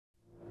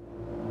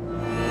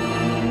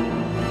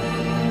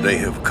They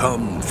have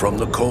come from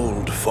the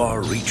cold,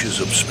 far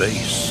reaches of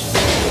space.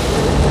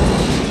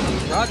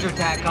 Roger,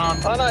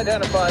 TACOM.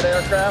 Unidentified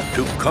aircraft.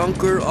 To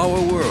conquer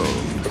our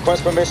world.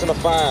 Request permission to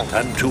fire.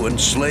 And to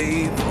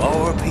enslave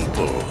our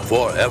people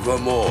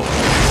forevermore.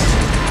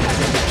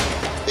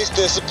 He's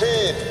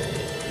disappeared.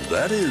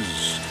 That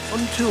is,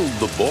 until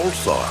the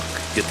Balthark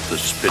hit the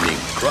spinning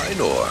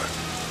Krynor.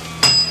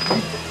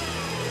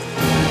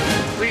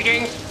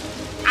 Greetings.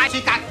 I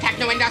seek a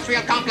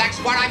techno-industrial complex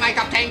where I might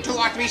obtain 2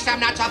 or 3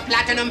 semnuts of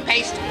platinum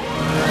paste.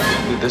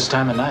 This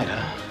time of night,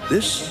 huh?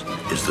 This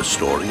is the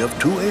story of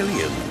 2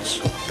 aliens,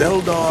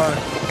 Beldar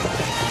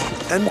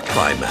and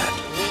Prymatt.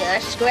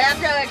 Scrap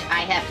it.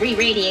 I have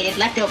re-radiated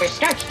leftover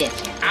starch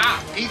discs.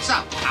 Ah,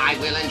 pizza. I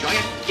will enjoy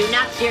it. Do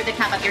not sear the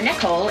top of your neck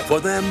hole. For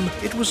them,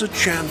 it was a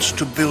chance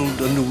to build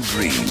a new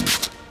dream.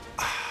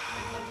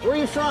 Where are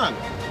you from?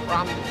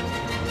 From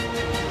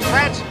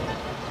France.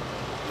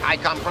 I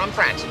come from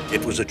France.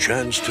 It was a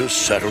chance to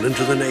settle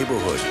into the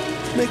neighborhood,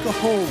 make a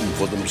home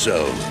for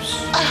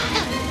themselves.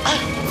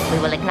 We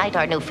will ignite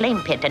our new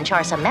flame pit and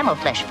char some mammal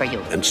flesh for you.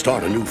 And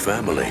start a new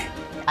family.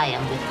 I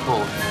am with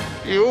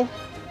both. You?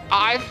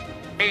 I've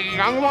a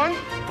young one?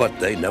 But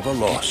they never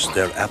lost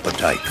their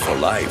appetite for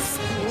life.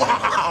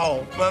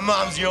 Wow! My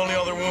mom's the only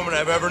other woman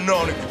I've ever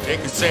known who could make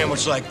a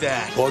sandwich like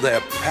that. For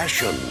their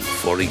passion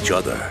for each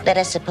other. Let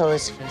us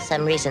suppose for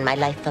some reason my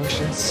life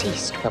function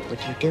ceased. What would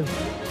you do?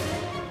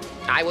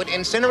 I would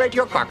incinerate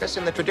your carcass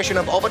in the tradition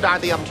of Obadiah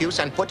the Obtuse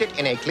and put it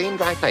in a clean,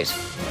 dry place.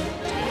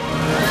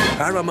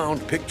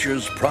 Paramount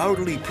Pictures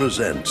proudly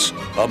presents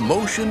a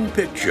motion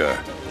picture.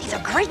 These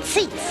are great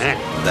seats.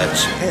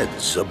 That's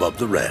heads above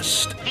the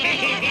rest.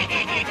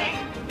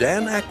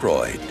 Dan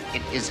Aykroyd.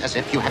 It is as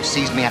if you have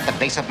seized me at the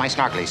base of my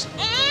snarklies.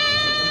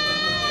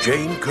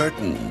 Jane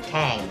Curtin.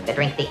 Tang, the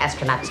drink the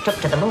astronauts took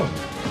to the moon.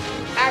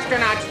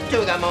 Astronauts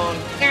to the moon.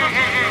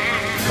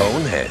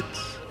 Coneheads.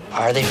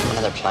 Are they from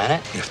another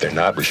planet? If they're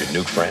not, we should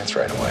nuke France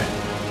right away.